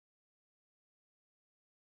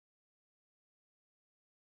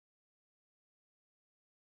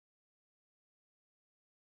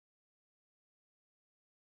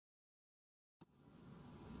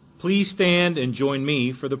Please stand and join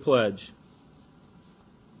me for the pledge.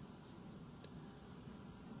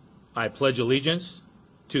 I pledge allegiance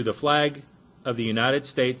to the flag of the United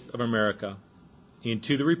States of America and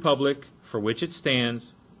to the republic for which it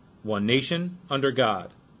stands, one nation under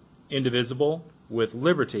God, indivisible, with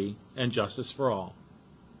liberty and justice for all.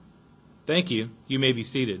 Thank you. You may be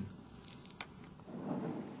seated.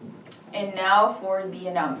 And now for the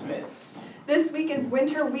announcements. This week is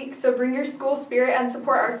Winter Week, so bring your school spirit and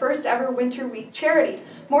support our first ever Winter Week charity.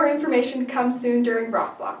 More information to come soon during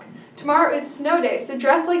Rock Block. Tomorrow is Snow Day, so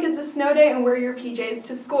dress like it's a snow day and wear your PJs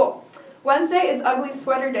to school. Wednesday is Ugly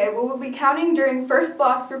Sweater Day. We will be counting during first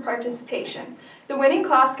blocks for participation. The winning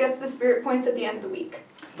class gets the spirit points at the end of the week.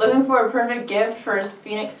 Looking for a perfect gift for a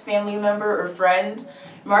Phoenix family member or friend?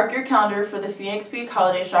 Mark your calendar for the Phoenix Peak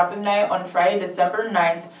Holiday Shopping Night on Friday, December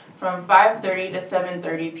 9th from 5:30 to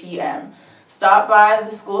 7:30 p.m. Stop by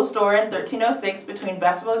the school store in 1306 between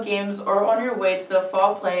basketball games or on your way to the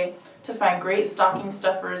fall play to find great stocking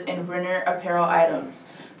stuffers and winter apparel items.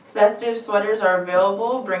 Festive sweaters are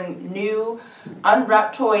available. Bring new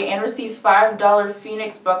unwrapped toy and receive $5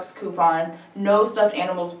 Phoenix Bucks coupon. No stuffed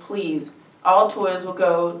animals, please. All toys will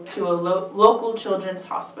go to a local children's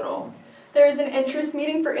hospital. There is an interest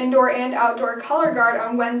meeting for indoor and outdoor color guard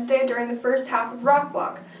on Wednesday during the first half of Rock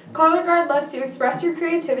Block. Color guard lets you express your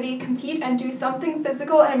creativity, compete, and do something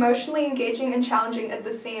physical and emotionally engaging and challenging at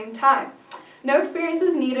the same time. No experience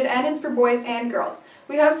is needed, and it's for boys and girls.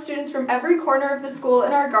 We have students from every corner of the school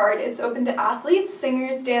in our guard. It's open to athletes,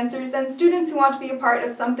 singers, dancers, and students who want to be a part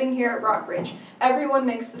of something here at Rockridge. Everyone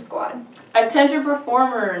makes the squad. Attention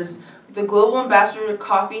performers! The Global Ambassador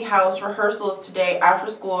Coffee House rehearsal is today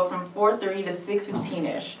after school from 4:30 to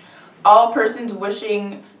 6:15-ish. All persons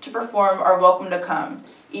wishing to perform are welcome to come,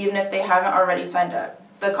 even if they haven't already signed up.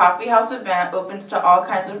 The Coffee House event opens to all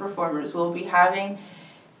kinds of performers. We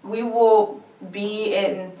will be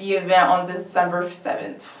in the event on December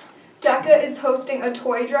 7th. DECA is hosting a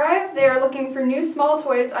toy drive. They are looking for new small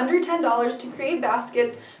toys under $10 to create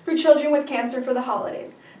baskets for children with cancer for the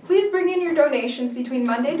holidays. Please bring in your donations between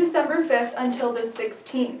Monday, December 5th until the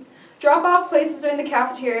 16th. Drop-off places are in the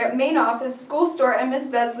cafeteria, main office, school store, and Miss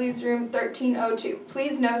Vesley's room 1302.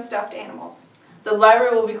 Please no stuffed animals. The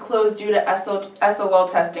library will be closed due to SOL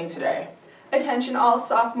testing today. Attention all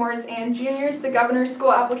sophomores and juniors, the governor's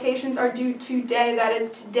school applications are due today, that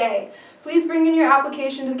is today. Please bring in your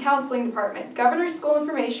application to the counseling department. Governor's school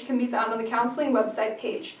information can be found on the counseling website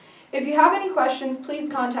page. If you have any questions,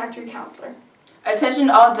 please contact your counselor. Attention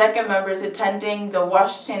all DECA members attending the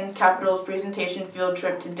Washington Capitals presentation field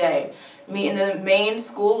trip today. Meet in the main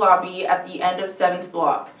school lobby at the end of 7th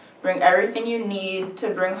block. Bring everything you need to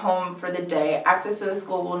bring home for the day. Access to the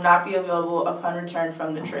school will not be available upon return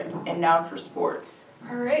from the trip. And now for sports.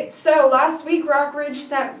 Alright, so last week Rockridge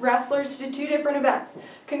sent wrestlers to 2 different events.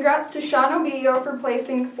 Congrats to Sean Obillo for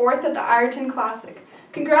placing 4th at the Ireton Classic.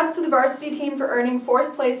 Congrats to the varsity team for earning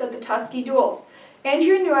 4th place at the Tusky Duels.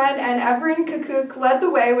 Andrew Nguyen and Everin Kukuk led the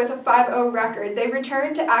way with a 5-0 record. They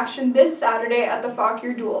returned to action this Saturday at the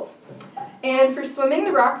Fauquier Duels. And for swimming,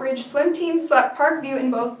 the Rockridge swim team swept Parkview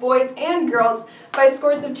in both boys and girls by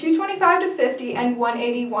scores of 225 to 50 and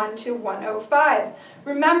 181 to 105.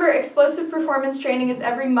 Remember, explosive performance training is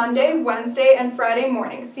every Monday, Wednesday, and Friday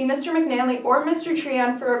morning. See Mr. McNally or Mr.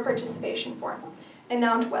 Treon for a participation form. And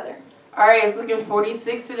now to weather. Alright, it's looking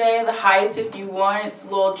 46 today. The high is 51. It's a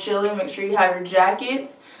little chilly. Make sure you have your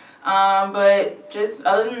jackets. But just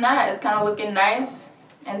other than that, it's kind of looking nice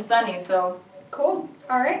and sunny. So cool.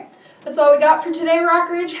 Alright. That's all we got for today,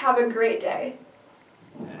 Rockridge. Have a great day.